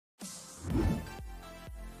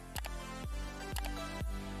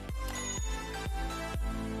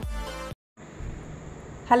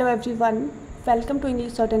Hello everyone, welcome to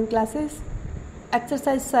English Shorthand classes.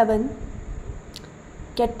 Exercise 7.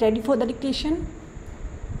 Get ready for the dictation.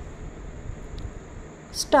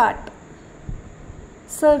 Start.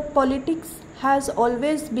 Sir, politics has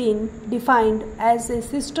always been defined as a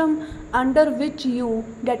system under which you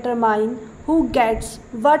determine who gets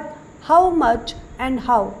what, how much and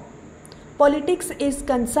how. Politics is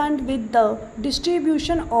concerned with the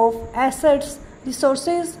distribution of assets,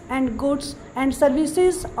 resources and goods and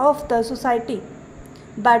services of the society.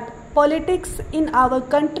 But politics in our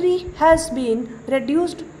country has been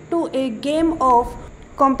reduced to a game of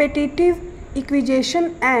competitive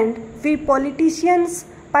acquisition, and we politicians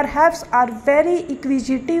perhaps are very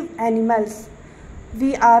acquisitive animals.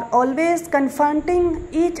 We are always confronting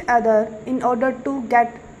each other in order to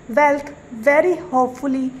get wealth, very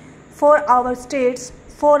hopefully for our states,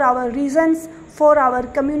 for our regions, for our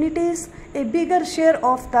communities, a bigger share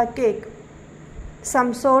of the cake.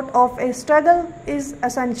 Some sort of a struggle is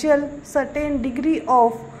essential. Certain degree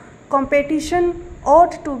of competition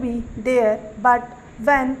ought to be there, but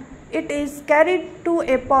when it is carried to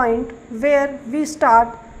a point where we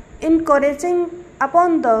start encouraging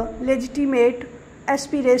upon the legitimate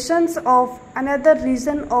aspirations of another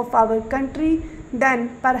region of our country, then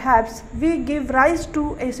perhaps we give rise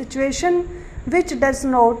to a situation which does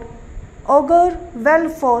not augur well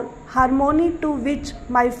for harmony, to which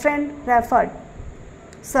my friend referred.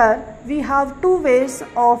 Sir, we have two ways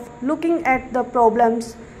of looking at the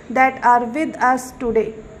problems that are with us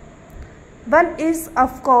today. One is,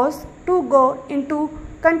 of course, to go into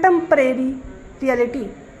contemporary reality.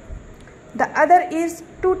 The other is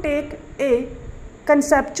to take a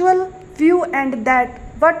conceptual view, and that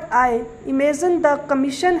what I imagine the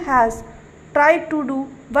Commission has tried to do,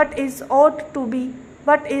 what is ought to be,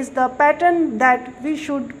 what is the pattern that we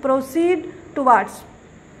should proceed towards.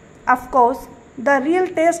 Of course, the real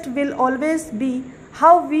test will always be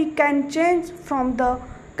how we can change from the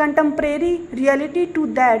contemporary reality to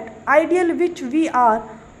that ideal which we are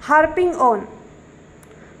harping on.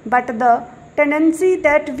 But the tendency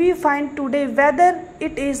that we find today, whether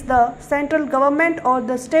it is the central government or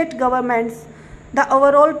the state governments, the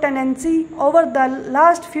overall tendency over the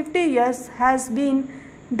last 50 years has been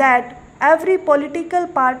that every political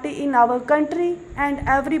party in our country and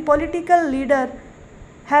every political leader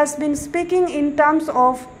has been speaking in terms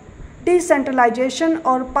of decentralization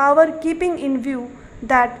or power, keeping in view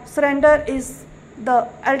that surrender is the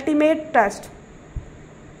ultimate test.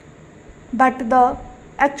 But the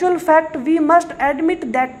actual fact, we must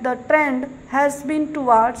admit that the trend has been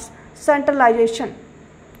towards centralization.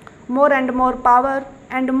 More and more power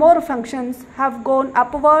and more functions have gone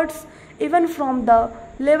upwards, even from the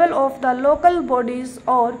level of the local bodies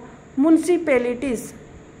or municipalities.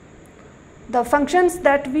 The functions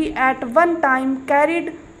that we at one time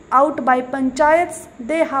carried out by panchayats,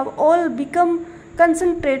 they have all become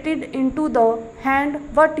concentrated into the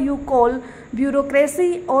hand, what you call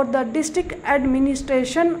bureaucracy, or the district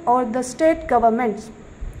administration or the state governments.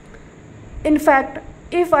 In fact,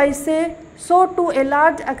 if I say so, to a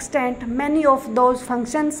large extent, many of those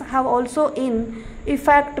functions have also in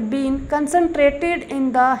effect been concentrated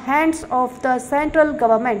in the hands of the central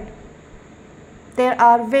government. There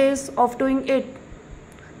are ways of doing it.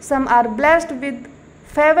 Some are blessed with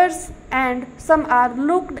favors and some are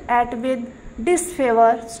looked at with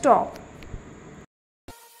disfavor. Stop.